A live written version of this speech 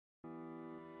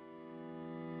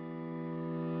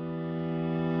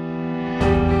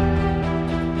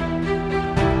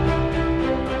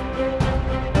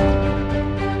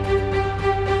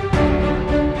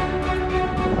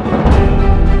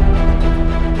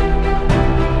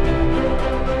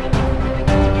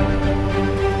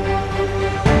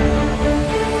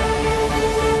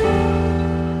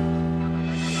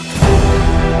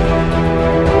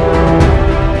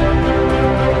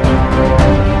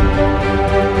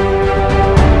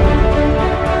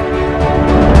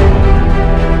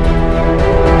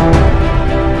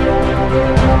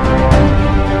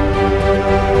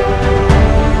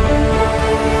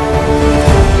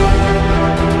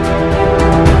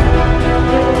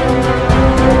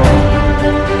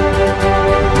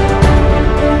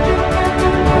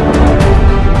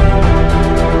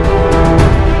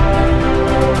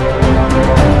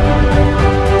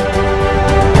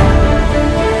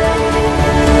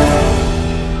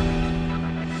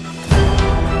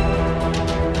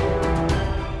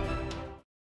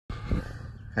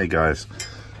Hey guys,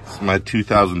 this is my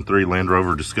 2003 Land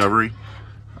Rover Discovery.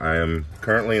 I am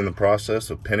currently in the process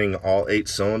of pinning all 8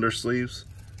 cylinder sleeves,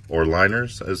 or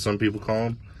liners as some people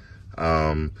call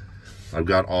them. I've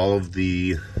got all of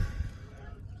the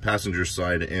passenger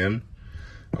side in.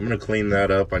 I'm going to clean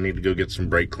that up. I need to go get some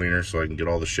brake cleaner so I can get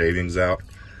all the shavings out.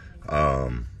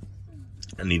 I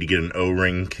need to get an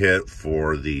O-ring kit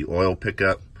for the oil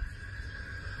pickup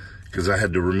because I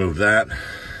had to remove that.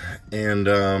 And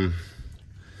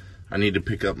I need to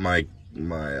pick up my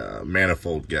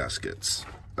manifold gaskets,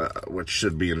 which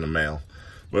should be in the mail.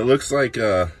 But it looks like,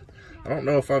 I don't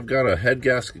know if I've got a head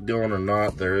gasket going or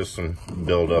not. There is some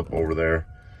buildup over there.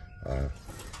 I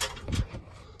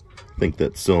think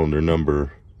that cylinder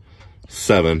number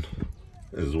 7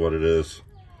 is what it is.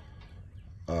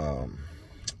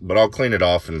 But I'll clean it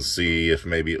off and see if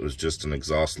maybe it was just an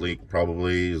exhaust leak.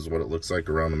 Probably is what it looks like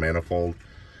around the manifold.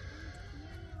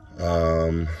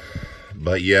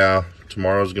 But yeah,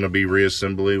 tomorrow's going to be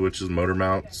reassembly, which is motor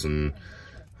mounts and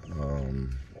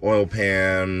oil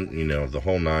pan, you know, the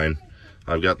whole 9.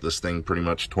 I've got this thing pretty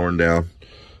much torn down,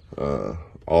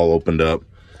 all opened up,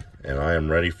 and I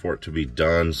am ready for it to be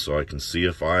done so I can see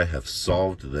if I have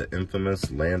solved the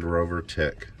infamous Land Rover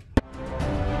tick.